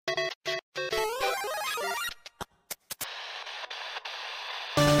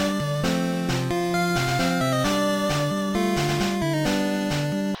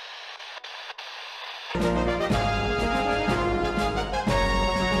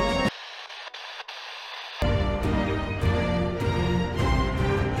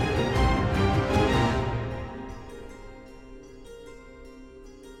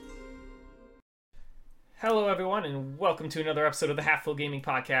Hello, everyone, and welcome to another episode of the Half Full Gaming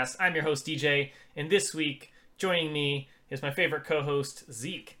Podcast. I'm your host, DJ, and this week, joining me is my favorite co host,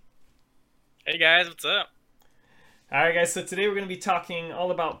 Zeke. Hey guys, what's up? All right, guys, so today we're going to be talking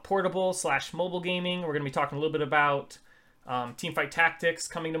all about portable slash mobile gaming. We're going to be talking a little bit about Teamfight Tactics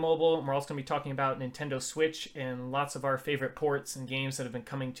coming to mobile, and we're also going to be talking about Nintendo Switch and lots of our favorite ports and games that have been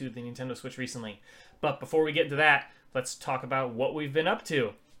coming to the Nintendo Switch recently. But before we get into that, let's talk about what we've been up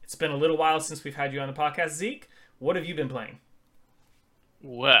to. It's been a little while since we've had you on the podcast, Zeke. What have you been playing?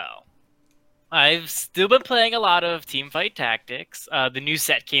 Well, I've still been playing a lot of Teamfight Tactics. The new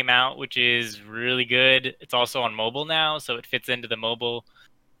set came out, which is really good. It's also on mobile now, so it fits into the mobile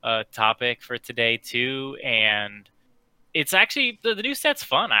topic for today too. And it's actually the new set's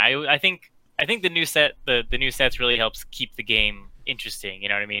fun. I think the new sets really helps keep the game interesting. You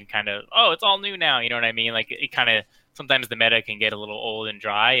know what I mean? Kind of, oh, it's all new now. You know what I mean? Like it kind of sometimes the meta can get a little old and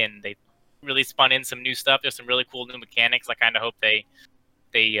dry, and they really spun in some new stuff. There's some really cool new mechanics. I kind of hope they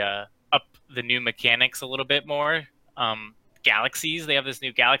up the new mechanics a little bit more. Galaxies, they have this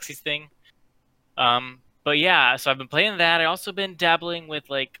new galaxies thing. But yeah, so I've been playing that. I also been dabbling with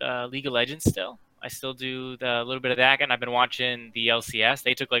like League of Legends still. I still do a little bit of that, and I've been watching the LCS.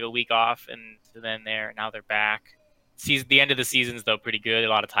 They took like a week off, and then now they're back. The end of the season's though pretty good. A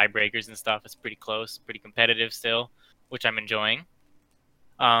lot of tiebreakers and stuff. It's pretty close, pretty competitive still, which I'm enjoying.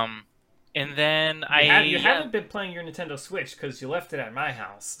 And then You haven't been playing your Nintendo Switch because you left it at my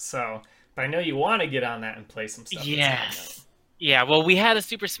house. So, but I know you want to get on that and play some stuff. Yes. Yeah, well, we had a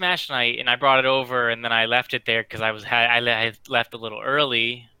Super Smash night, and I brought it over, and then I left it there because I left a little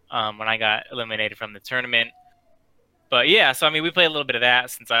early when I got eliminated from the tournament. But yeah, so I mean, we played a little bit of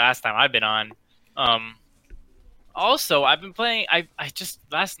that since the last time I've been on. Also, I've been playing. I just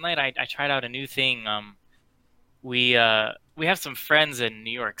last night I tried out a new thing. We have some friends in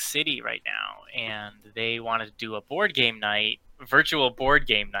New York City right now, and they wanted to do a board game night, virtual board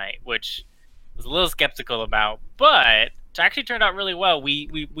game night, which I was a little skeptical about, but it actually turned out really well.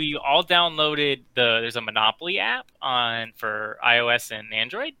 We all downloaded there's a Monopoly app for iOS and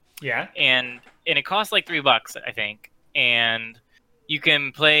Android. Yeah. And it costs like $3, I think. And you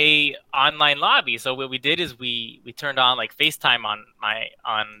can play online lobby. So what we did is we turned on like FaceTime on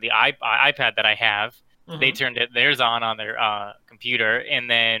the iPad that I have. They turned theirs on their computer, and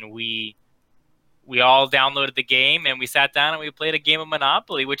then we all downloaded the game, and we sat down and we played a game of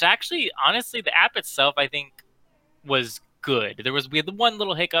Monopoly, which actually, honestly, the app itself, I think, was good. We had the one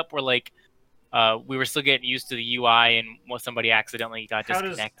little hiccup where like we were still getting used to the UI, and somebody accidentally got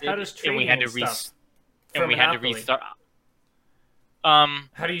disconnected, how does and we had to restart.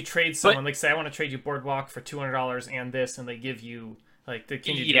 How do you trade someone? Like, say I want to trade you Boardwalk for $200 and this, and they give you like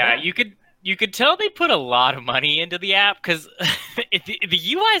can you do that? You could tell they put a lot of money into the app because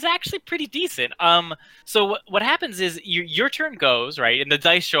the UI is actually pretty decent. So what happens is your turn goes, right, and the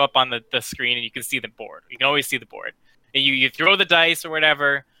dice show up on the screen, and you can see the board. You can always see the board. And you throw the dice or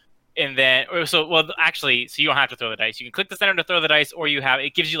whatever, and then so you don't have to throw the dice. You can click the center to throw the dice, or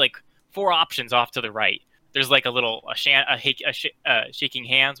it gives you like 4 options off to the right. There's like shaking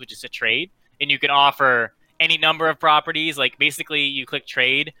hands, which is a trade, and you can offer any number of properties. Like basically, you click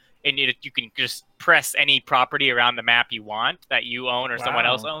trade, and you can just press any property around the map you want that you own or someone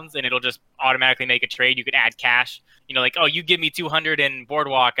else owns, and it'll just automatically make a trade. You can add cash. You know, like, oh, you give me 200 in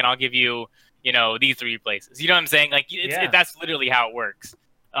Boardwalk, and I'll give you, these 3 places. You know what I'm saying? Like, that's literally how it works.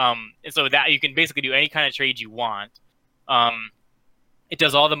 And so that you can basically do any kind of trade you want. It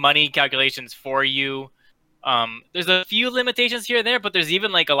does all the money calculations for you. There's a few limitations here and there, but there's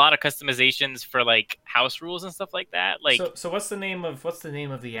even like a lot of customizations for like house rules and stuff like that. Like, so what's the name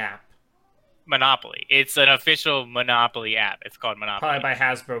of the app? Monopoly. It's an official Monopoly app. It's called Monopoly. Probably by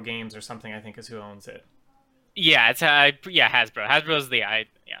Hasbro Games or something, I think, is who owns it. Yeah, Hasbro. Hasbro's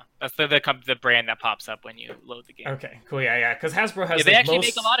that's the brand that pops up when you load the game. Okay, cool. Yeah, because Hasbro has. They actually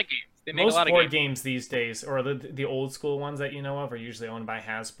make a lot of games. They make most a lot of board games these days, or the old school ones that you know of, are usually owned by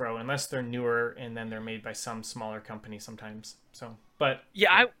Hasbro, unless they're newer and then they're made by some smaller company sometimes. So, but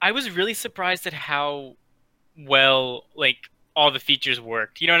yeah, I was really surprised at how well like all the features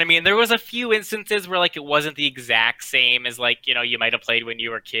worked. You know what I mean? There was a few instances where like it wasn't the exact same as like you might have played when you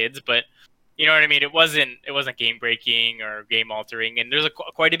were kids, but you know what I mean? It wasn't game breaking or game altering, and there's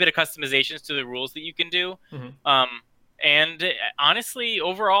quite a bit of customizations to the rules that you can do. And honestly,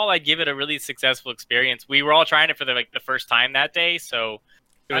 overall, I'd give it a really successful experience. We were all trying it for the first time that day, so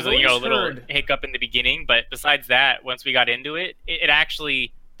there was a little hiccup in the beginning. But besides that, once we got into it, it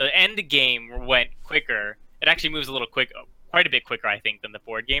actually the end game went quicker. It actually moves quite a bit quicker, I think, than the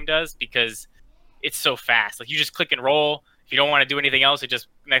board game does because it's so fast. Like you just click and roll. If you don't want to do anything else, it just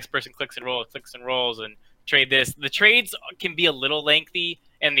next person clicks and rolls, and trade this. The trades can be a little lengthy,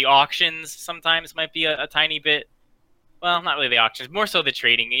 and the auctions sometimes might be a tiny bit. Well, not really the auctions, more so the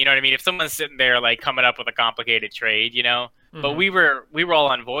trading. You know what I mean? If someone's sitting there like coming up with a complicated trade, you know. But Hmm. we were all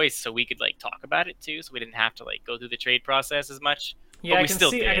on voice, so we could like talk about it too, so we didn't have to like go through the trade process as much. Yeah, But I we can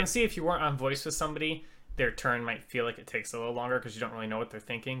still see. I did. can see if you weren't on voice with somebody, their turn might feel like it takes a little longer because you don't really know what they're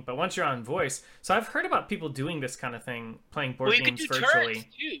thinking. But once you're on voice, so I've heard about people doing this kind of thing, playing Well, board you can games do turns virtually.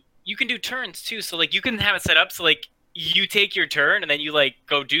 too. You can do turns too. So like you can have it set up so like you take your turn and then you like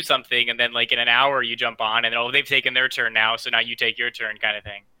go do something and then like in an hour you jump on and oh they've taken their turn now so now you take your turn kind of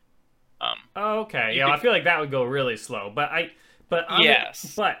thing. Um, Oh, okay, you yeah, I can feel like that would go really slow. But on the,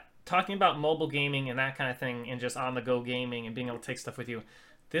 yes. but talking about mobile gaming and that kind of thing, and just on the go gaming and being able to take stuff with you,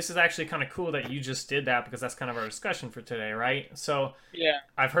 this is actually kind of cool that you just did that because that's kind of our discussion for today, right? So Yeah.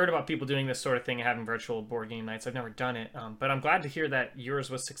 I've heard about people doing this sort of thing and having virtual board game nights. I've never done it, but I'm glad to hear that yours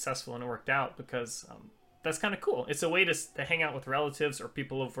was successful and it worked out because that's kind of cool. It's a way to hang out with relatives or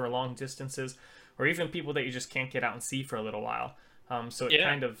people over long distances, or even people that you just can't get out and see for a little while. So it Yeah.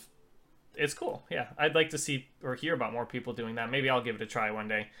 kind of it's cool. Yeah, I'd like to see or hear about more people doing that. Maybe I'll give it a try one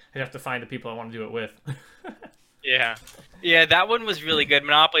day. I'd have to find the people I want to do it with. Yeah. Yeah, that one was really good.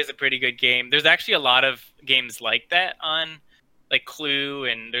 Monopoly is a pretty good game. There's actually a lot of games like that on like Clue,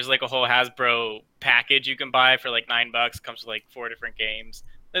 and there's like a whole Hasbro package you can buy for like $9. Comes with like 4 different games.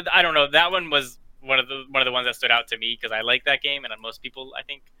 I don't know. That one was one of the ones that stood out to me because I like that game, and most people I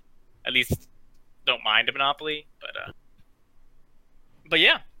think at least don't mind a Monopoly. But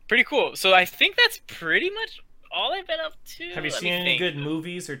yeah, pretty cool. So I think that's pretty much all I've been up to. Have you Let seen me any think. good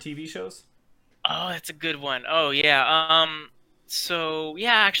movies or TV shows? Oh, that's a good one. Oh yeah. So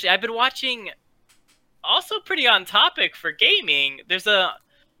yeah, actually, I've been watching. Also, pretty on topic for gaming.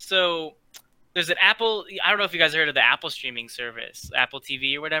 So there's an Apple. I don't know if you guys heard of the Apple streaming service, Apple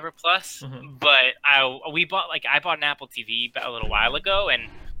TV or whatever Plus. Hmm. But I bought an Apple TV a little while ago, and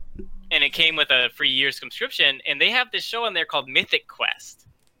it came with a free year subscription. And they have this show on there called Mythic Quest.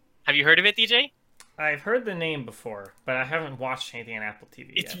 Have you heard of it, DJ? I've heard the name before, but I haven't watched anything on Apple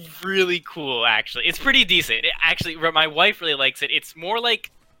TV It's yet. really cool, actually. It's pretty decent. My wife really likes it. It's more like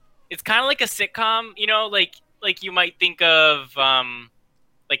it's kind of like a sitcom, you know, like you might think of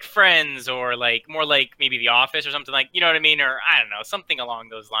like Friends or like more like maybe The Office or something like, you know what I mean, or I don't know, something along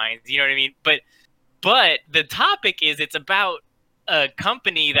those lines. You know what I mean? But the topic is it's about a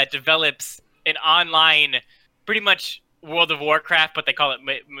company that develops an online, pretty much World of Warcraft, but they call it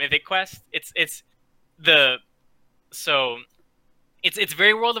Mythic Quest. It's the so it's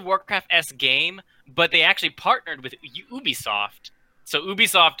very World of Warcraft s game, but they actually partnered with Ubisoft. So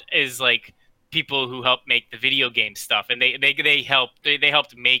Ubisoft is like people who help make the video game stuff, and they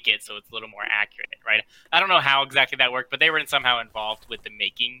helped make it so it's a little more accurate, right? I don't know how exactly that worked, but they were somehow involved with the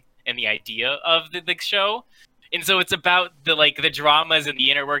making and the idea of the show. And so it's about the dramas and the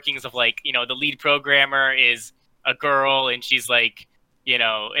inner workings of like the lead programmer is a girl and she's like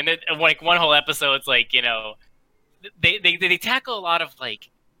and then like one whole episode it's like they tackle a lot of like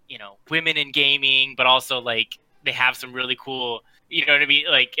women in gaming, but also like they have some really cool what I mean,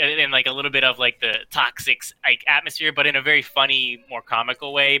 like and like a little bit of like the toxic like atmosphere, but in a very funny, more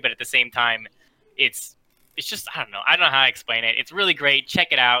comical way. But at the same time, it's just I don't know how I explain it. It's really great. Check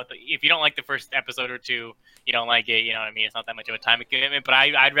it out. If you don't like the first episode or two, you don't like it. You know what I mean? It's not that much of a time commitment, but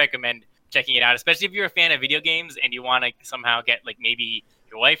I'd recommend checking it out, especially if you're a fan of video games and you want to somehow get like maybe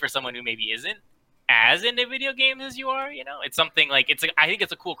your wife or someone who maybe isn't as into video games as you are. It's something like I think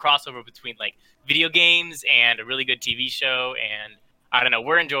it's a cool crossover between like video games and a really good TV show. And I don't know,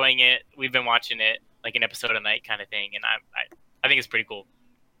 we're enjoying it. We've been watching it like an episode a night kind of thing, and I think it's pretty cool.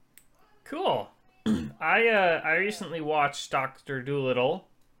 Cool. I recently watched Doctor Dolittle,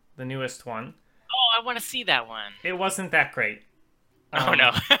 the newest one. Oh, I want to see that one. It wasn't that great. Oh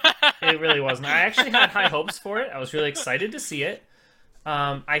no. It really wasn't. I actually had high hopes for it. I was really excited to see it.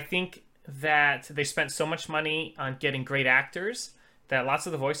 I think that they spent so much money on getting great actors that lots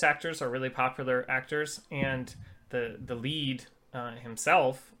of the voice actors are really popular actors, and the lead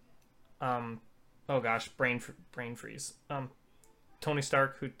himself, oh gosh, brain freeze. Tony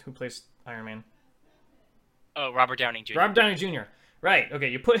Stark, who plays Iron Man. Oh, Robert Downey Jr. Rob Downey Jr. Right. Okay,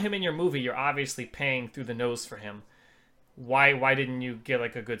 you put him in your movie. You're obviously paying through the nose for him. Why didn't you get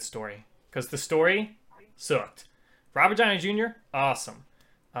like a good story? Because the story sucked. Robert Downey Jr. awesome.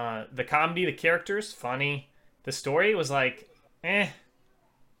 The comedy, the characters funny. The story was like, eh.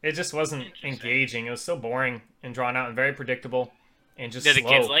 It just wasn't engaging. It was so boring and drawn out and very predictable and just Did the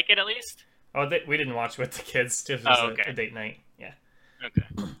slow. kids like it at least? Oh, we didn't watch with the kids. It was Oh, okay. a date night. Yeah. Okay.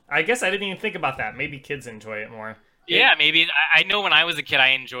 I guess I didn't even think about that. Maybe kids enjoy it more. Yeah, maybe. I know when I was a kid, I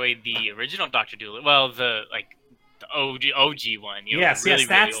enjoyed the original Doctor Dolittle. Well, the OG one. You know, Yes, the really yes,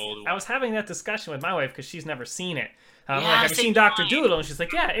 that's. really old I one. was having that discussion with my wife because she's never seen it. I'm like, Yeah, have you seen same Doctor time. Doolittle? And she's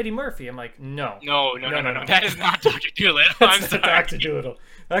like, yeah, Eddie Murphy. I'm like, no, No, no, no, no, no, no, no. That is not Doctor Dolittle. I'm that's not sorry. Doctor Doolittle.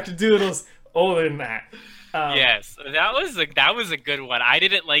 Doctor Doolittle's older than that. Yes, that was a good one. I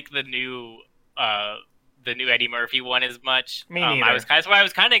didn't like the new Eddie Murphy one as much. Me neither. That's why I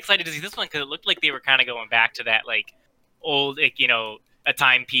was kind of excited to see this one because it looked like they were kind of going back to that like old, like, you know, a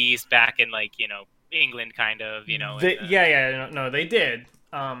timepiece back in like, you know, England kind of, you know. Yeah, they did.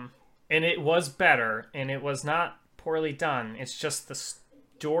 And it was better, and it was not poorly done. It's just the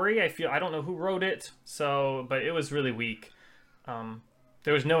story. I don't know who wrote it, but it was really weak.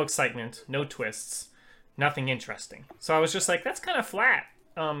 There was no excitement, no twists, nothing interesting. So I was just like, that's kind of flat.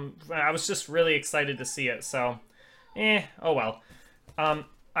 I was just really excited to see it. So, oh well.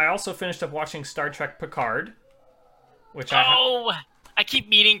 I also finished up watching Star Trek Picard, which I keep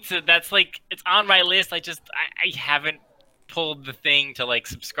meaning to. That's like it's on my list. I haven't pulled the thing to like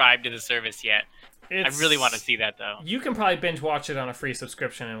subscribe to the service yet. I really want to see that though. You can probably binge watch it on a free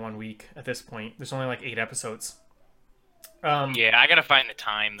subscription in 1 week at this point. There's only like 8 episodes. Yeah, I gotta find the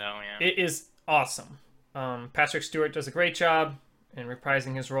time though. Yeah. It is awesome. Patrick Stewart does a great job in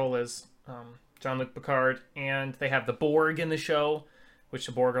reprising his role as Jean-Luc Picard, and they have the Borg in the show, which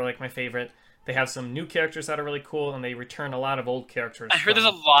the Borg are like my favorite. They have some new characters that are really cool, and they return a lot of old characters. I heard there's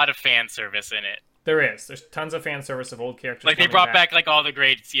a lot of fan service in it. There is. There's tons of fan service of old characters. Like they brought back like all the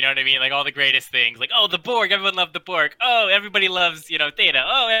greats, you know what I mean? Like all the greatest things. Like, oh, the Borg, everyone loved the Borg. Oh, everybody loves, you know, Data.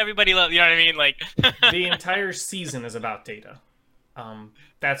 Oh, everybody loves, you know what I mean? Like the entire season is about Data.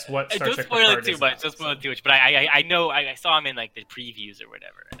 That's what Star Trek Picard is. Don't spoil it too much. But I know I saw him in like the previews or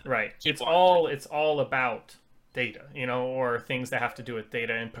whatever. Right. It's all about Data, you know, or things that have to do with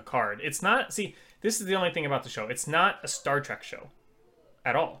Data and Picard. It's not. See, this is the only thing about the show. It's not a Star Trek show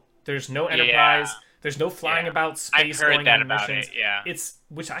at all. There's no Enterprise. Yeah. There's no flying about space. I've heard going that on about missions. it. Yeah. It's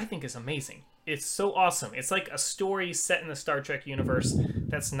which I think is amazing. It's so awesome. It's like a story set in the Star Trek universe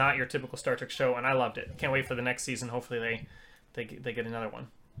that's not your typical Star Trek show, and I loved it. Can't wait for the next season. Hopefully they get another one.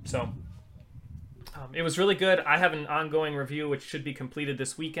 So it was really good. I have an ongoing review which should be completed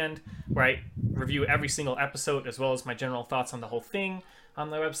this weekend, where I review every single episode as well as my general thoughts on the whole thing on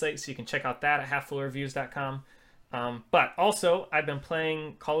my website, so you can check out that at halffullreviews.com. But also, I've been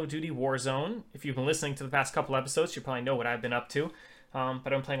playing Call of Duty Warzone. If you've been listening to the past couple episodes, you probably know what I've been up to.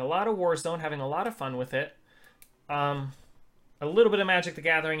 But I'm playing a lot of Warzone, having a lot of fun with it. A little bit of Magic the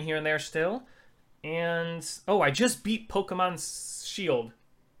Gathering here and there still. And, I just beat Pokemon Shield.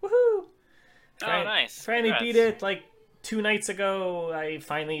 Woohoo! Nice. Finally beat it, like, 2 nights ago. I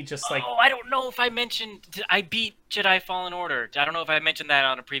finally just, like... Oh, I don't know if I mentioned... I beat Jedi Fallen Order. I don't know if I mentioned that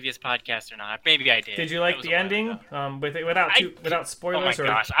on a previous podcast or not. Maybe I did. Did you like the ending? Without spoilers? Oh my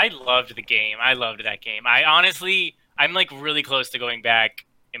gosh, I loved the game. I loved that game. I'm, like, really close to going back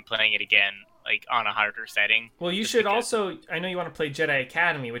and playing it again, like, on a harder setting. Well, you should also... I know you want to play Jedi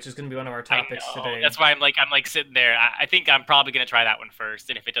Academy, which is going to be one of our topics today. That's why I'm sitting there. I think I'm probably going to try that one first,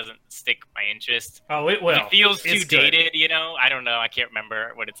 and if it doesn't stick my interest... Oh, it will. If it feels too dated, you know? I don't know. I can't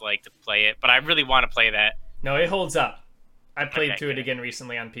remember what it's like to play it, but I really want to play that. No, it holds up. I played through it again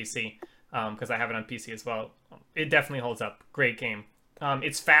recently on PC, because I have it on PC as well. It definitely holds up. Great game.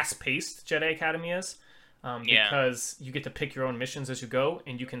 It's fast-paced, Jedi Academy is. Because you get to pick your own missions as you go,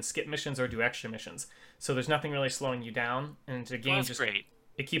 and you can skip missions or do extra missions. So there's nothing really slowing you down, and the game great.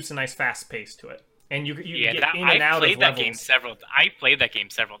 It keeps a nice fast pace to it, and you get in and out of levels. I played that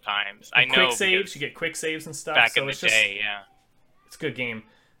game several times. I know quick saves. You get quick saves and stuff. Back in the day, yeah. It's a good game.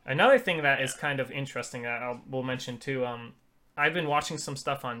 Another thing that is kind of interesting that we'll mention too. I've been watching some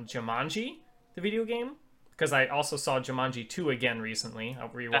stuff on Jumanji, the video game. Because I also saw Jumanji 2 again recently. I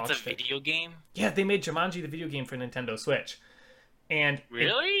rewatched it. That's a video game? Yeah, they made Jumanji the video game for Nintendo Switch. And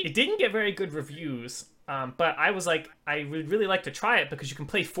really? It didn't get very good reviews. But I was like, I would really like to try it because you can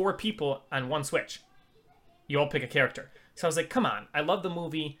play 4 people on one Switch. You all pick a character. So I was like, come on, I love the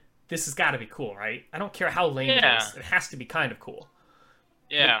movie. This has got to be cool, right? I don't care how lame it is. It has to be kind of cool.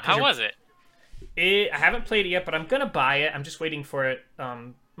 Yeah, how was it? I haven't played it yet, but I'm going to buy it. I'm just waiting for it...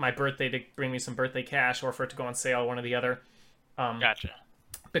 my birthday to bring me some birthday cash, or for it to go on sale, one or the other. Gotcha.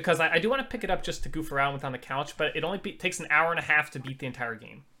 Because I do want to pick it up just to goof around with on the couch, but it only takes an hour and a half to beat the entire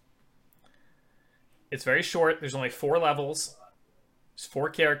game. It's very short. There's only 4 levels. There's 4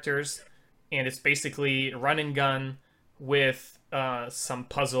 characters, and it's basically run and gun with some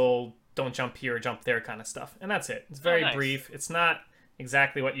puzzle, don't jump here, jump there kind of stuff. And that's it. It's very brief. It's not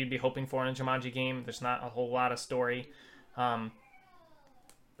exactly what you'd be hoping for in a Jumanji game. There's not a whole lot of story.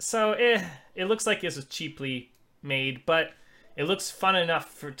 So it looks like it's a cheaply made, but it looks fun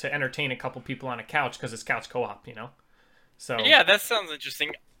enough to entertain a couple people on a couch because it's couch co-op, you know. So Yeah, that sounds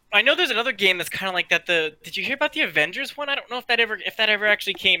interesting. I know there's another game that's kind of like that. Did you hear about the Avengers one? I don't know if that ever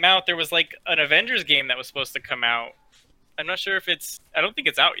actually came out. There was like an Avengers game that was supposed to come out. I'm not sure if it's. I don't think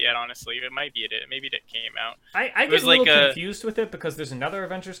it's out yet. Honestly, it might be it. Maybe it came out. I get a little confused with it because there's another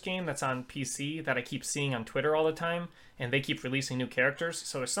Avengers game that's on PC that I keep seeing on Twitter all the time, and they keep releasing new characters.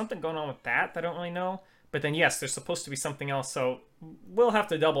 So there's something going on with that I don't really know. But then yes, there's supposed to be something else. So we'll have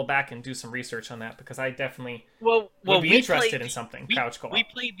to double back and do some research on that because I definitely would be interested in something couch co-op. We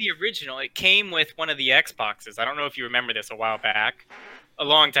played the original. It came with one of the Xboxes. I don't know if you remember this a while back. A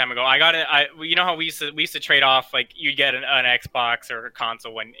long time ago, I got it. You know how we used to trade off, like you'd get an Xbox or a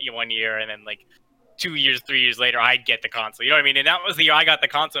console one year, and then like 2 years, 3 years later, I'd get the console. You know what I mean? And that was the year I got the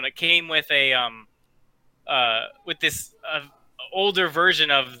console, and it came with a with this older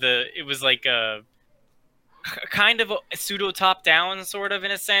version of the. It was like a kind of a pseudo top down sort of in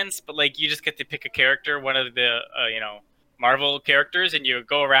a sense, but like you just get to pick a character, one of the Marvel characters, and you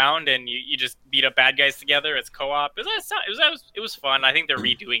go around and you just beat up bad guys together. It's co-op. It was fun. I think they're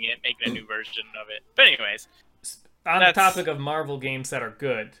redoing it, making a new version of it. But anyways, on the topic of Marvel games that are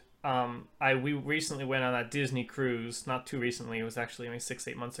good, we recently went on a Disney cruise. Not too recently. It was actually maybe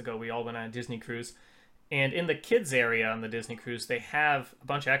 6-8 months ago. We all went on a Disney cruise, and in the kids area on the Disney cruise, they have a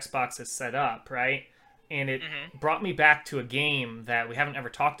bunch of Xboxes set up, right? And it brought me back to a game that we haven't ever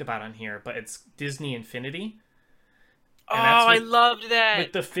talked about on here, but it's Disney Infinity. I loved that.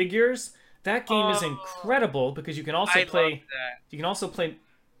 With the figures, that game is incredible because you can also play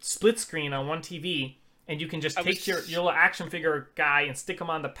split screen on one TV, and you can just take your little action figure guy and stick him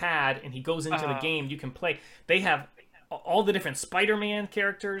on the pad, and he goes into the game. You can play. They have all the different Spider-Man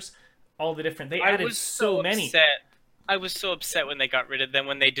characters, all the different. They added so many. I was so upset when they got rid of them,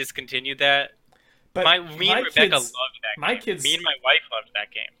 when they discontinued that. But me and Rebecca loved that game. My kids, me and my wife loved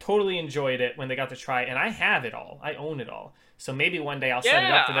that game. Totally enjoyed it when they got to try, and I have it all. I own it all. So maybe one day I'll set it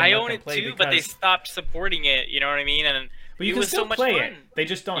up for them. I own it too, but they stopped supporting it. You know what I mean? And but you can still play it. They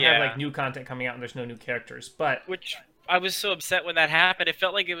just don't have like new content coming out, and there's no new characters. But which I was so upset when that happened. It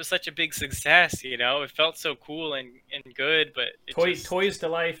felt like it was such a big success. You know, it felt so cool and good. But Toys to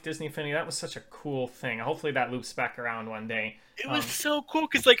Life, Disney Infinity, that was such a cool thing. Hopefully that loops back around one day. It was so cool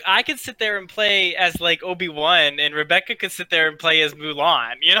because like I could sit there and play as like Obi-Wan, and Rebecca could sit there and play as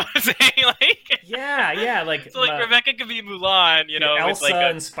Mulan. You know what I'm saying? Like like so like Rebecca could be Mulan. You know, Elsa with,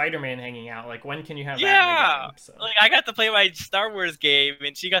 like, and Spider-Man hanging out. Like when can you have that? Yeah, in the game? So. Like I got to play my Star Wars game,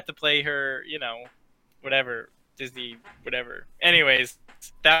 and she got to play her, whatever Disney, whatever. Anyways,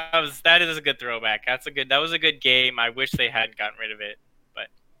 that is a good throwback. That was a good game. I wish they hadn't gotten rid of it, but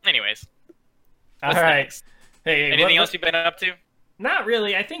anyways. All right. Next? Hey, anything else you've been up to? Not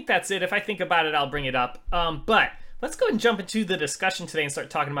really. I think that's it. If I think about it, I'll bring it up. But let's go ahead and jump into the discussion today and start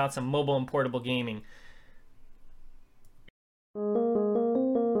talking about some mobile and portable gaming.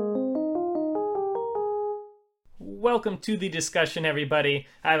 Welcome to the discussion, everybody.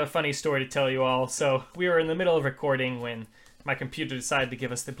 I have a funny story to tell you all. So we were in the middle of recording when my computer decided to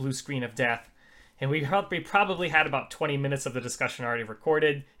give us the blue screen of death. And we probably had about 20 minutes of the discussion already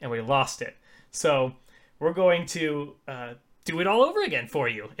recorded, and we lost it. So we're going to do it all over again for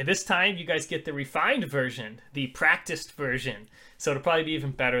you. And this time, you guys get the refined version, the practiced version. So it'll probably be even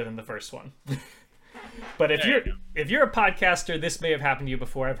better than the first one. But if you're a podcaster, this may have happened to you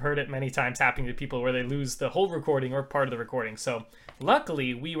before. I've heard it many times happening to people where they lose the whole recording or part of the recording. So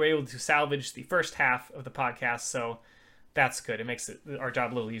luckily, we were able to salvage the first half of the podcast. So that's good. It makes our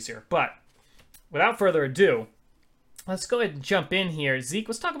job a little easier. But without further ado, let's go ahead and jump in here. Zeke,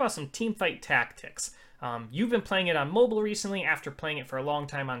 let's talk about some Teamfight Tactics. You've been playing it on mobile recently after playing it for a long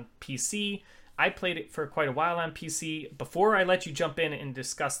time on PC. I played it for quite a while on PC. Before I let you jump in and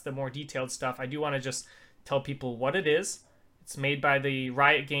discuss the more detailed stuff, I do want to just tell people what it is. It's made by the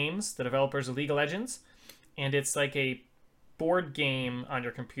Riot Games, the developers of League of Legends, and it's like a board game on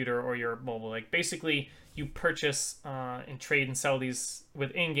your computer or your mobile. Like basically, you purchase and trade and sell these with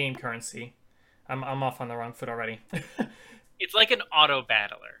in-game currency. I'm off on the wrong foot already. It's like an auto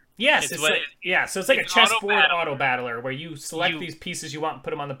battler. Yes, so it's like a chessboard auto battler where you select these pieces you want and put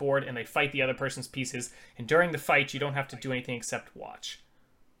them on the board, and they fight the other person's pieces. And during the fight, you don't have to do anything except watch.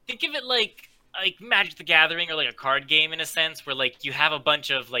 Think of it like Magic the Gathering or like a card game in a sense, where like you have a bunch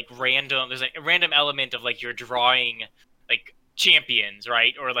of like there's a random element of like you're drawing like champions,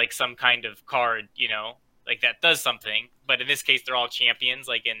 right? Or like some kind of card, like that does something. But in this case, they're all champions,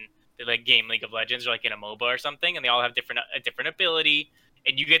 like in the like game League of Legends or like in a MOBA or something, and they all have a different ability.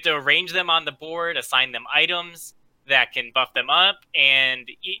 And you get to arrange them on the board, assign them items that can buff them up, and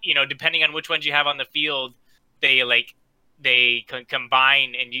depending on which ones you have on the field, they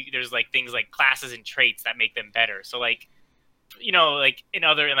combine, and there's like things like classes and traits that make them better. So like, like in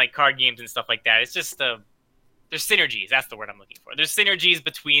like card games and stuff like that, it's just there's synergies. That's the word I'm looking for. There's synergies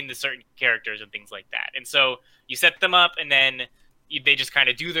between the certain characters and things like that. And so you set them up, and then they just kind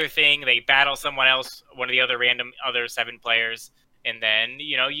of do their thing. They battle someone else, one of the other 7 players, and then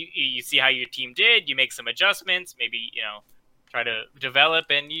you see how your team did. You make some adjustments, maybe try to develop,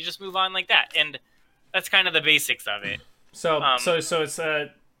 and you just move on like that. And that's kind of the basics of it. So it's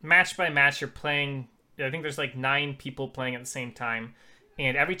a match by match. You're playing. I think there's like 9 people playing at the same time,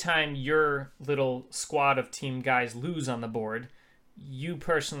 and every time your little squad of team guys lose on the board, you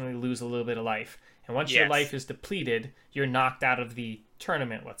personally lose a little bit of life. And once your life is depleted, you're knocked out of the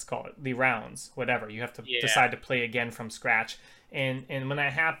tournament. Let's call it the rounds, whatever. You have to decide to play again from scratch. And when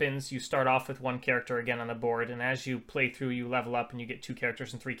that happens, you start off with 1 character again on the board, and as you play through, you level up and you get 2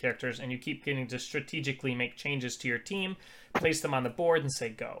 characters and 3 characters, and you keep getting to strategically make changes to your team, place them on the board, and say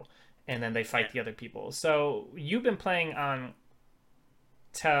go. And then they fight the other people. So you've been playing on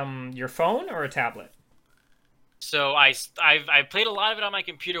your phone or a tablet? So I've played a lot of it on my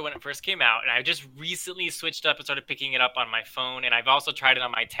computer when it first came out, and I just recently switched up and started picking it up on my phone, and I've also tried it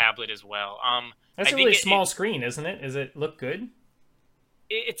on my tablet as well. That's a really small screen, isn't it? Does it look good?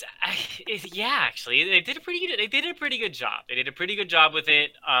 Yeah, actually, they did a pretty good job. They did a pretty good job with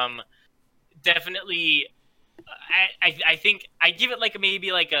it. Definitely, I think I give it like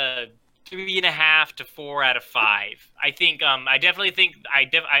maybe like a 3.5 to 4 out of 5. I think I definitely think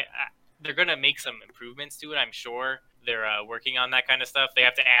they're gonna make some improvements to it. I'm sure they're working on that kind of stuff. They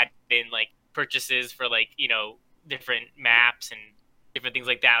have to add in like purchases for like different maps and different things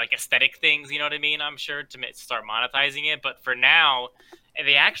like that, like aesthetic things. You know what I mean? I'm sure to start monetizing it. But for now,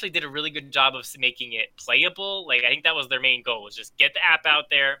 they actually did a really good job of making it playable. Like I think that was their main goal, was just get the app out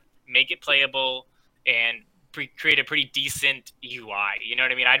there, make it playable, and create a pretty decent UI. You know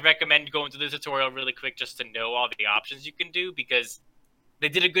what I mean? I'd recommend going through the tutorial really quick just to know all the options you can do, because they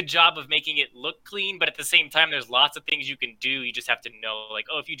did a good job of making it look clean, but at the same time, there's lots of things you can do. You just have to know, like,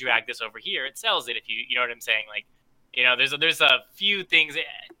 if you drag this over here, it sells it. If you know what I'm saying? Like, there's a few things.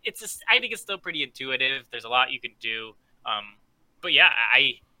 I think it's still pretty intuitive. There's a lot you can do. But yeah,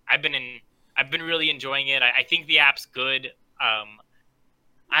 I've been really enjoying it. I think the app's good.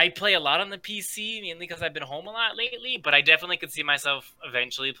 I play a lot on the PC, mainly because I've been home a lot lately, but I definitely could see myself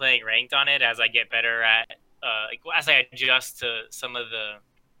eventually playing ranked on it as I get better at, as I adjust to some of the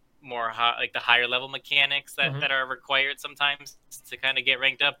more the higher level mechanics that are required sometimes to kind of get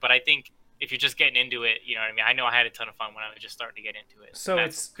ranked up. But I think if you're just getting into it, you know what I mean? I know I had a ton of fun when I was just starting to get into it. So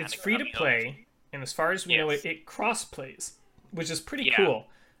it's free to play, and as far as we know, it cross plays, which is pretty cool.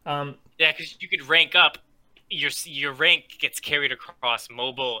 Yeah, because you could rank up. Your rank gets carried across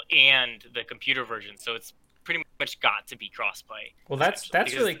mobile and the computer version, so it's pretty much got to be crossplay. Well, that's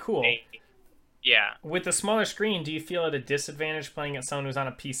really cool. Yeah. With the smaller screen, do you feel at a disadvantage playing at someone who's on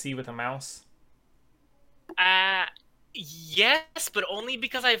a PC with a mouse? Yes, but only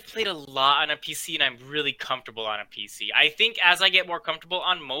because I've played a lot on a PC and I'm really comfortable on a PC. I think as I get more comfortable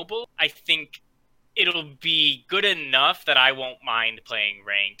on mobile, I think it'll be good enough that I won't mind playing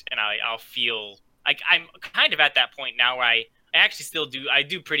ranked, and I'll feel like I'm kind of at that point now where I actually still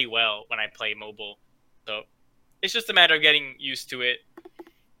do pretty well when I play mobile. So it's just a matter of getting used to it.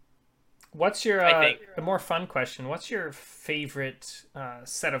 What's your a more fun question? What's your favorite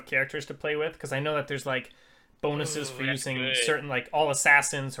set of characters to play with? Because I know that there's like bonuses for using certain, like all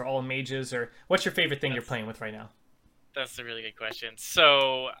assassins or all mages, or what's your favorite thing you're playing with right now? That's a really good question.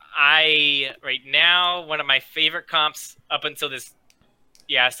 So right now, one of my favorite comps up until this,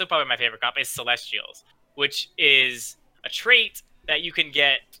 still probably my favorite comp is Celestials, which is a trait that you can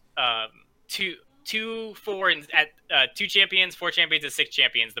get 2 champions, 4 champions, and 6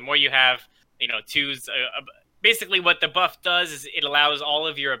 champions. The more you have, twos. Basically, what the buff does is it allows all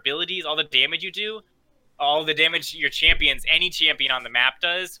of your abilities, all the damage you do, all the damage your champions, any champion on the map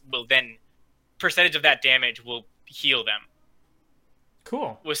does, will then percentage of that damage will heal them.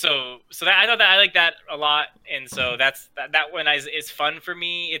 Cool. So that I thought that I like that a lot, and so that one is fun for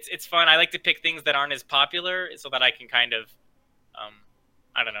me. It's fun. I like to pick things that aren't as popular so that I can kind of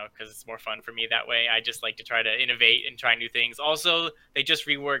I don't know, because it's more fun for me that way. I just like to try to innovate and try new things. Also, they just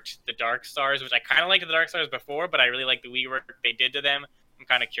reworked the Dark Stars, which I kind of liked the Dark Stars before, but I really like the rework they did to them. I'm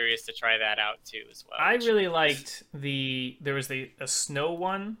kind of curious to try that out too as well. I really liked there was a snow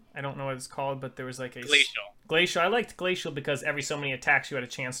one. I don't know what it's called, but there was like a glacial. I liked glacial because every so many attacks you had a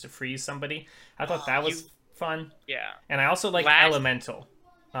chance to freeze somebody. I thought that was fun. Yeah. And I also liked elemental,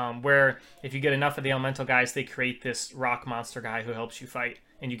 where if you get enough of the elemental guys, they create this rock monster guy who helps you fight.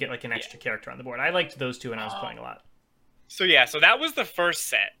 and you get like an extra character on the board. I liked those two when I was playing a lot. So yeah, so that was the first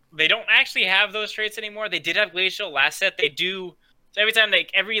set. They don't actually have those traits anymore. They did have Glacial last set. They do. So every time,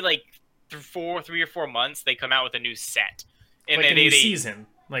 every 3 or 4 months, they come out with a new set. And like a new season.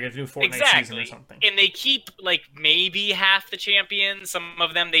 Like a new Fortnite season or something. And they keep maybe half the champions. Some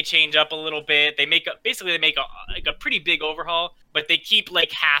of them they change up a little bit. They make a pretty big overhaul, but they keep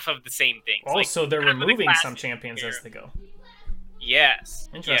half of the same things. Also, they're removing some champions as they go. Yes.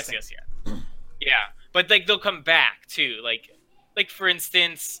 Interesting. Yes. Yeah, but they'll come back too. Like for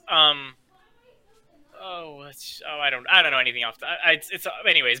instance, I don't know anything off. It's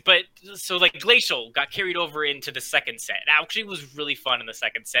anyways, but so Glacial got carried over into the second set. It actually was really fun in the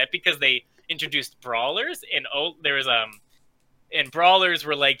second set because they introduced brawlers and and brawlers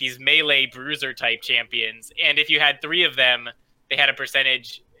were these melee bruiser type champions. And if you had 3 of them, they had a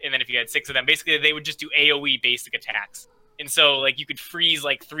percentage, and then if you had 6 of them, basically they would just do AOE basic attacks. And so you could freeze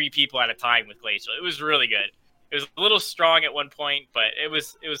 3 people at a time with Glacial. It was really good. It was a little strong at one point, but it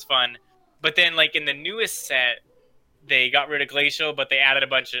was fun. But then, in the newest set, they got rid of Glacial, but they added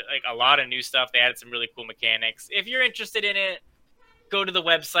a lot of new stuff. They added some really cool mechanics. If you're interested in it, go to the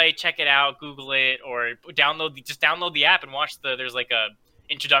website, check it out, Google it, or download the app and watch there's a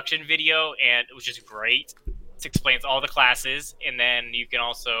introduction video, and it was just great. It explains all the classes, and then you can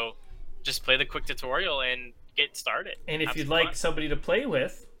also just play the quick tutorial and get started. And if you'd like somebody to play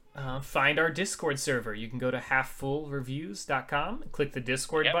with, find our Discord server. You can go to halffullreviews.com, click the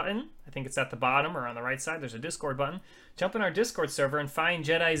Discord button. I think it's at the bottom or on the right side. There's a Discord button. Jump in our Discord server and find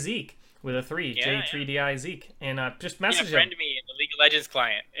Jedi Zeke with a 3, J3DI Zeke, and just message him. Friend me in the League of Legends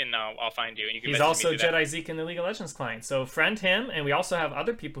client, and I'll find you. And you can. He's also Jedi Zeke in the League of Legends client. So friend him, and we also have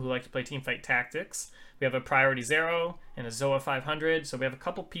other people who like to play Teamfight Tactics. We have a Priority Zero and a Zoa 500. So we have a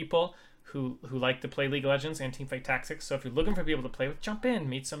couple people who like to play League of Legends and Teamfight Tactics. So if you're looking for people to play with, jump in,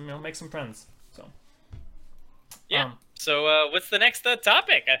 meet some, make some friends. So yeah. So what's the next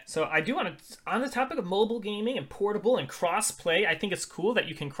topic? So I do want to, on the topic of mobile gaming and portable and cross-play, I think it's cool that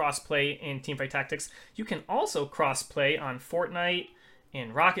you can cross-play in Teamfight Tactics. You can also cross-play on Fortnite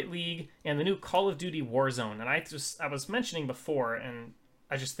and Rocket League and the new Call of Duty Warzone. And I was mentioning before, and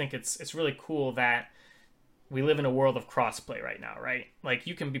I just think it's really cool that we live in a world of crossplay right now, right?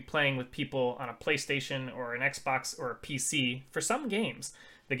 You can be playing with people on a PlayStation or an Xbox or a PC for some games.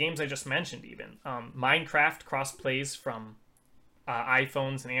 The games I just mentioned even. Minecraft crossplays from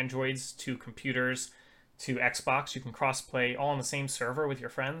iPhones and Androids to computers to Xbox. You can crossplay all on the same server with your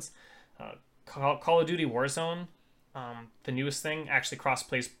friends. Call of Duty Warzone, the newest thing, actually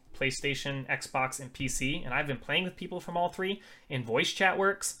crossplays PlayStation, Xbox, and PC. And I've been playing with people from all 3, and voice chat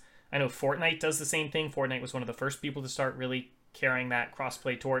works. I know Fortnite does the same thing. Fortnite was one of the first people to start really carrying that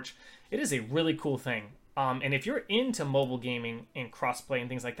crossplay torch. It is a really cool thing. And if you're into mobile gaming and crossplay and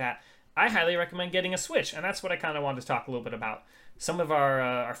things like that, I highly recommend getting a Switch. And that's what I kind of wanted to talk a little bit about. Some of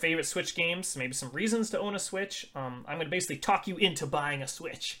our favorite Switch games, maybe some reasons to own a Switch. I'm going to basically talk you into buying a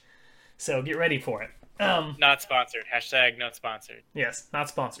Switch. So get ready for it. Not sponsored. # not sponsored. Yes, not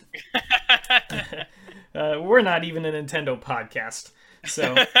sponsored. We're not even a Nintendo podcast.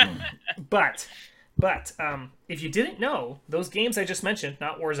 So, but if you didn't know, those games I just mentioned,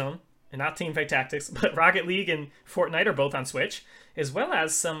 not Warzone and not Teamfight Tactics, but Rocket League and Fortnite are both on Switch, as well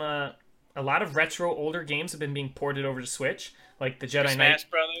as some a lot of retro older games have been being ported over to Switch, like the Jedi Knight. Smash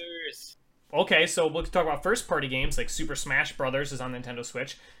Brothers. Okay, so we'll talk about first-party games like Super Smash Brothers is on Nintendo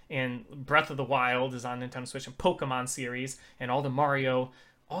Switch, and Breath of the Wild is on Nintendo Switch, and Pokemon series, and all the Mario,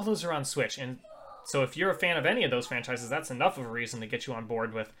 all those are on Switch. And so if you're a fan of any of those franchises, that's enough of a reason to get you on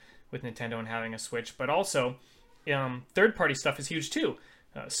board with Nintendo and having a Switch. But also, third-party stuff is huge too.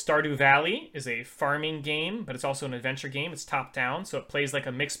 Stardew Valley is a farming game, but it's also an adventure game. It's top-down, so it plays like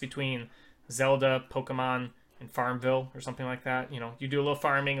a mix between Zelda, Pokemon, and Farmville or something like that. You do a little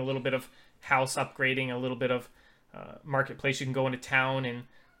farming, a little bit of house upgrading, a little bit of marketplace. You can go into town and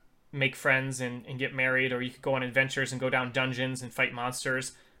make friends and get married, or you could go on adventures and go down dungeons and fight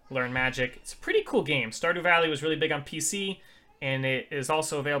monsters, learn magic. It's a pretty cool game. Stardew Valley was really big on PC, and it is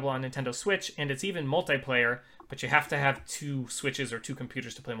also available on Nintendo Switch, and it's even multiplayer, but you have to have 2 Switches or 2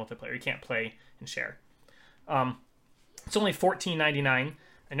 computers to play multiplayer. You can't play and share. It's only $14.99.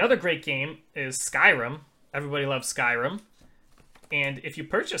 Another great game is Skyrim. Everybody loves Skyrim. And if you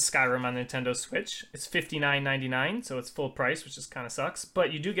purchase Skyrim on Nintendo Switch, it's $59.99, so it's full price, which just kind of sucks.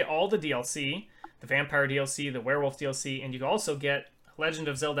 But you do get all the DLC, the Vampire DLC, the Werewolf DLC, and you also get Legend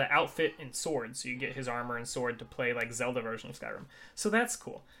of Zelda outfit and sword, so you get his armor and sword to play like Zelda version of Skyrim. So that's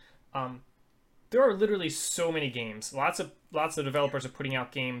cool. There are literally so many games. Lots of developers are putting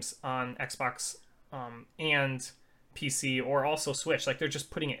out games on Xbox and PC or also Switch. Like they're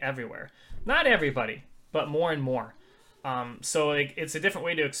just putting it everywhere. Not everybody, but more and more. So like, it's a different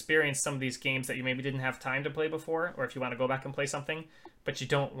way to experience some of these games that you maybe didn't have time to play before, or if you want to go back and play something, but you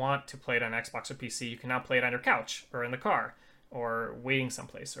don't want to play it on Xbox or PC, you can now play it on your couch or in the car or waiting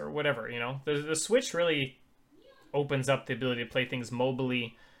someplace or whatever. The Switch really opens up the ability to play things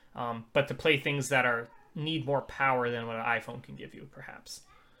mobily, but to play things that need more power than what an iPhone can give you, perhaps.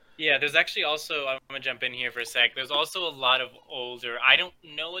 Yeah, there's actually also, I'm going to jump in here for a sec. There's also a lot of older, I don't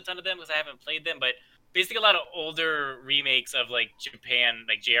know a ton of them because I haven't played them, but basically a lot of older remakes of like Japan,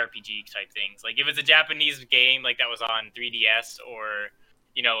 like JRPG type things. Like if it's a Japanese game like that was on 3DS or,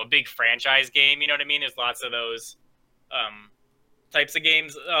 a big franchise game, you know what I mean? There's lots of those types of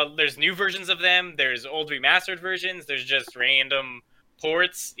games. There's new versions of them. There's old remastered versions. There's just random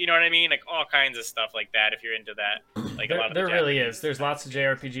ports, you know what I mean? Like all kinds of stuff like that if you're into that. Like there really is. There's lots of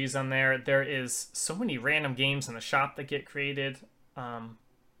JRPGs on there. There is so many random games in the shop that get created.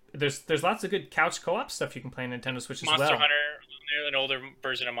 There's lots of good couch co-op stuff you can play on Nintendo Switch as well. Monster Hunter, an older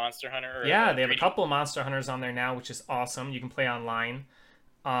version of Monster Hunter. Yeah, they have a couple of Monster Hunters on there now, which is awesome. You can play online.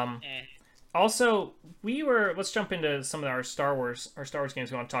 Also, let's jump into some of our Star Wars games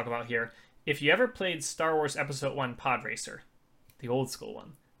we want to talk about here. If you ever played Star Wars Episode 1 Pod Racer, the old school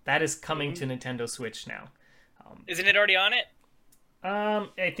one, that is coming to Nintendo Switch now. Isn't it already on it?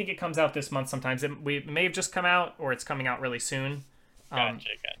 I think it comes out this month sometimes. It may have just come out, or it's coming out really soon. Gotcha.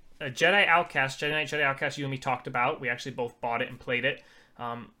 Jedi Knight Jedi Outcast, you and me talked about. We actually both bought it and played it,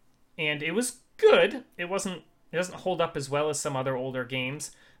 and it was good. It doesn't hold up as well as some other older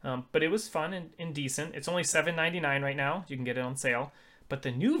games, but it was fun and decent. It's only $7.99 right now. You can get it on sale. But the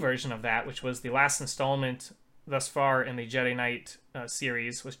new version of that, which was the last installment thus far in the Jedi Knight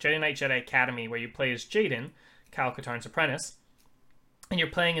series, was Jedi Knight Jedi Academy, where you play as Jaden, Kyle Katarn's apprentice, and you're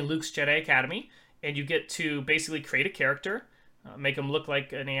playing in Luke's Jedi Academy, and you get to basically create a character, make them look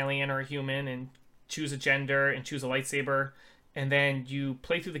like an alien or a human, and choose a gender and choose a lightsaber, and then you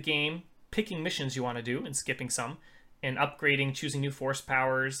play through the game, picking missions you want to do and skipping some, and upgrading, choosing new force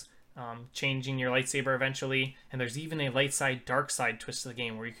powers, changing your lightsaber eventually, and there's even a light side, dark side twist to the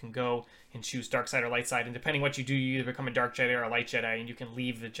game where you can go and choose dark side or light side, and depending what you do, you either become a dark Jedi or a light Jedi, and you can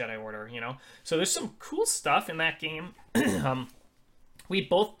leave the Jedi Order, So there's some cool stuff in that game. We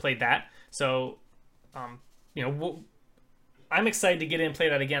both played that, so, I'm excited to get in and play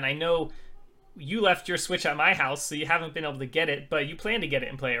that again. I know you left your Switch at my house, so you haven't been able to get it, but you plan to get it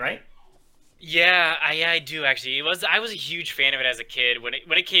and play it, right? Yeah, I do actually. I was a huge fan of it as a kid. When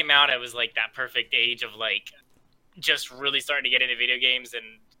it came out, I was like that perfect age of like just really starting to get into video games, and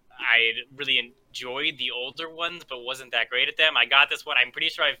I really enjoyed the older ones, but wasn't that great at them. I got this one. I'm pretty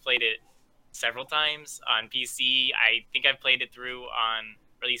sure I've played it several times on PC. I think I've played it through on,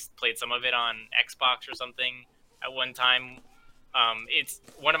 or at least played some of it on Xbox or something at one time. It's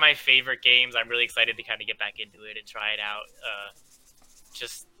one of my favorite games. I'm really excited to kind of get back into it and try it out.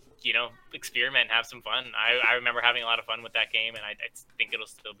 Just experiment, have some fun. I remember having a lot of fun with that game, and I think it'll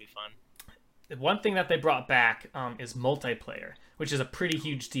still be fun. One thing that they brought back is multiplayer, which is a pretty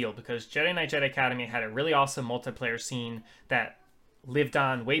huge deal because Jedi Knight Jedi Academy had a really awesome multiplayer scene that lived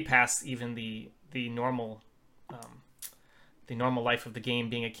on way past even the normal life of the game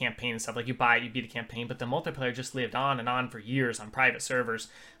being a campaign and stuff. Like you buy it, you beat a campaign, but the multiplayer just lived on and on for years on private servers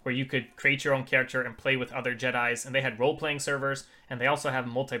where you could create your own character and play with other Jedis. And they had role-playing servers, and they also have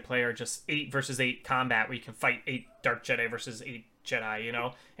multiplayer, just 8 versus 8 combat where you can fight 8 Dark Jedi versus 8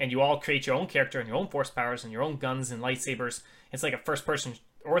 Jedi, and you all create your own character and your own force powers and your own guns and lightsabers. It's like a first person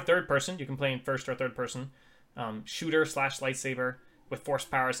or third person. You can play in first or third person shooter / lightsaber with force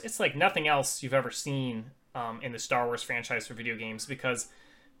powers. It's like nothing else you've ever seen in the Star Wars franchise for video games, because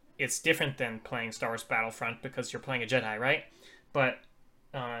it's different than playing Star Wars Battlefront because you're playing a Jedi, right? But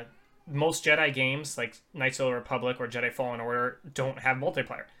most Jedi games like Knights of the Republic or Jedi Fallen Order don't have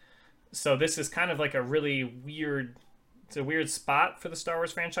multiplayer. So this is kind of like a really weird spot for the Star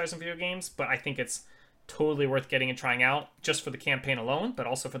Wars franchise in video games, but I think it's totally worth getting and trying out just for the campaign alone, but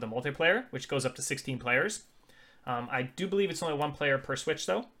also for the multiplayer, which goes up to 16 players. I do believe it's only 1 player per Switch,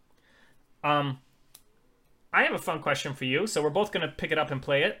 though. I have a fun question for you. So we're both going to pick it up and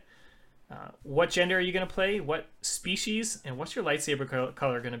play it. What gender are you going to play? What species? And what's your lightsaber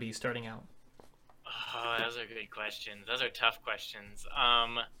color going to be starting out? Oh, those are good questions. Those are tough questions.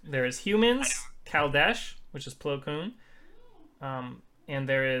 There is humans, Kaldesh, which is Plo Koon. And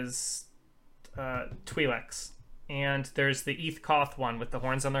there is Twi'leks. And there's the Eth Koth one with the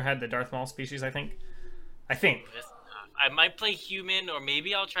horns on their head, the Darth Maul species, I think. I might play human, or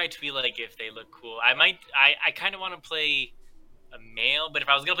maybe I'll try Twi'lek if they look cool. I kind of want to play a male, but if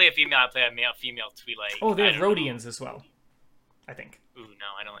I was gonna play a female, I'd play a female Twi'lek. Oh, they I have don't know. Rhodians as well, I think. Ooh, no,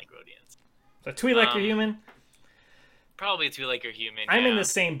 I don't like Rhodians. So Twi'lek or human? Probably a Twi'lek or human. I'm in yeah. the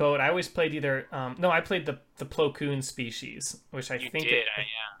same boat. I always played either... no, I played the Plo Koon species, which I You think... did, yeah.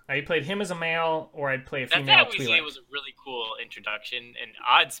 I played him as a male, or I'd play a female That Weasley Twi'lek. was a really cool introduction, an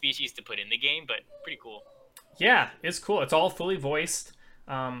odd species to put in the game, but pretty cool. Yeah, it's cool. It's all fully voiced.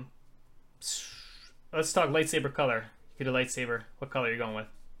 Let's talk lightsaber color. Get a lightsaber. What color are you going with?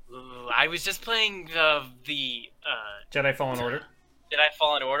 Ooh, I was just playing the Jedi Fallen Order. Jedi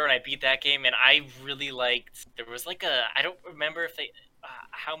Fallen Order, and I beat that game, and I really liked. There was like I don't remember if they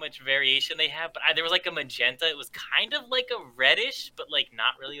how much variation they have, but there was like a magenta. It was kind of like a reddish, but like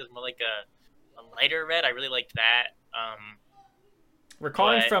not really. It was more like a lighter red. I really liked that.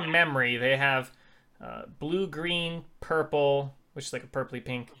 Recalling from memory, they have blue, green, purple, which is like a purpley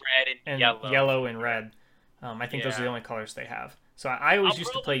pink, red and yellow and red. I think those are the only colors they have. So I always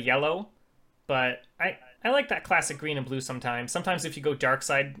used to play yellow, but I like that classic green and blue sometimes. Sometimes if you go dark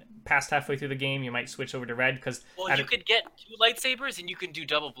side past halfway through the game, you might switch over to red because... Well, you could get 2 lightsabers and you can do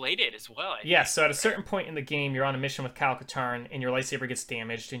double bladed as well. Yeah, so at a certain point in the game, you're on a mission with Kal Katarn and your lightsaber gets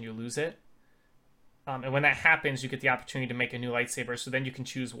damaged and you lose it. And when that happens, you get the opportunity to make a new lightsaber. So then you can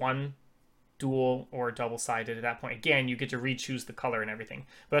choose one dual or double-sided at that point. Again, you get to re-choose the color and everything.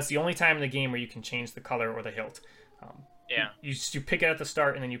 But that's the only time in the game where you can change the color or the hilt. Yeah. You pick it at the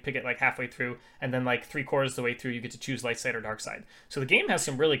start, and then you pick it like halfway through, and then like 3/4 of the way through, you get to choose light side or dark side. So the game has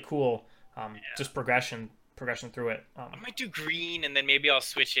some really cool just progression through it. I might do green, and then maybe I'll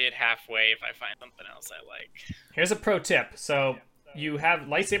switch it halfway if I find something else I like. Here's a pro tip. So you have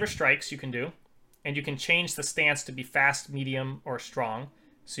lightsaber strikes you can do, and you can change the stance to be fast, medium, or strong.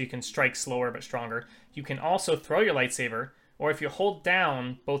 So you can strike slower but stronger. You can also throw your lightsaber, or if you hold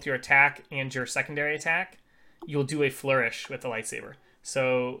down both your attack and your secondary attack, you'll do a flourish with the lightsaber.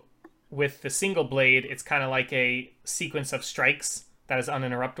 So with the single blade, it's kind of like a sequence of strikes that is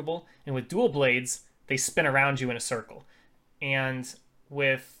uninterruptible. And with dual blades, they spin around you in a circle. And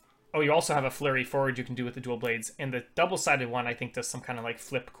with... Oh, you also have a flurry forward you can do with the dual blades. And the double-sided one, I think, does some kind of like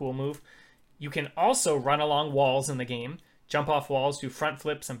flip cool move. You can also run along walls in the game, jump off walls, do front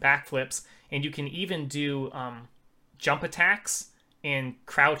flips and back flips. And you can even do jump attacks and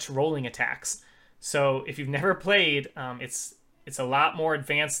crouch rolling attacks. So if you've never played, it's a lot more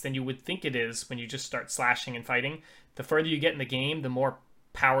advanced than you would think it is when you just start slashing and fighting. The further you get in the game, the more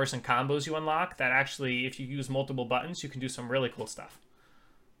powers and combos you unlock that actually, if you use multiple buttons, you can do some really cool stuff.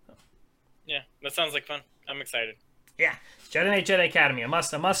 Yeah, that sounds like fun. I'm excited. Yeah, Jedi Knight Jedi Academy, a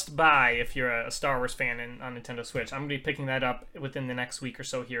must buy if you're a Star Wars fan on Nintendo Switch. I'm going to be picking that up within the next week or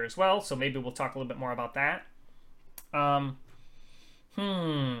so here as well, so maybe we'll talk a little bit more about that.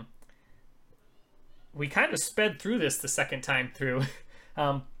 We kind of sped through this the second time through,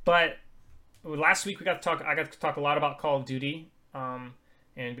 but last week I got to talk a lot about Call of Duty, and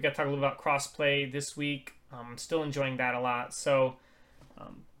we got to talk a little about crossplay this week. I'm still enjoying that a lot. So,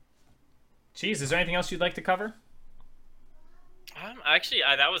 geez, is there anything else you'd like to cover? Actually,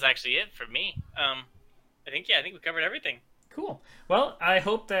 that was actually it for me. I think we covered everything. Cool. Well, I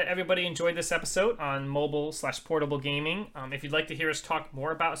hope that everybody enjoyed this episode on mobile/portable gaming. If you'd like to hear us talk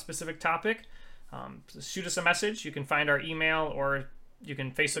more about a specific topic, shoot us a message. You can find our email, or you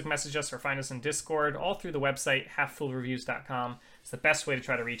can Facebook message us, or find us in Discord, all through the website, halffullreviews.com. It's the best way to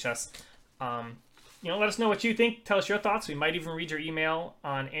try to reach us. Let us know what you think. Tell us your thoughts. We might even read your email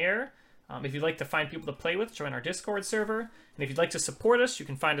on air. If you'd like to find people to play with, join our Discord server. And if you'd like to support us, you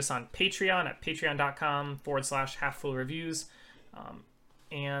can find us on Patreon at patreon.com/halffullreviews.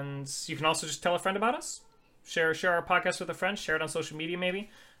 And you can also just tell a friend about us. Share our podcast with a friend. Share it on social media, maybe.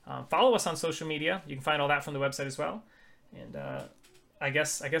 Follow us on social media. You can find all that from the website as well. And I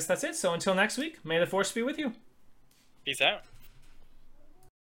guess that's it. So until next week, may the Force be with you. Peace out.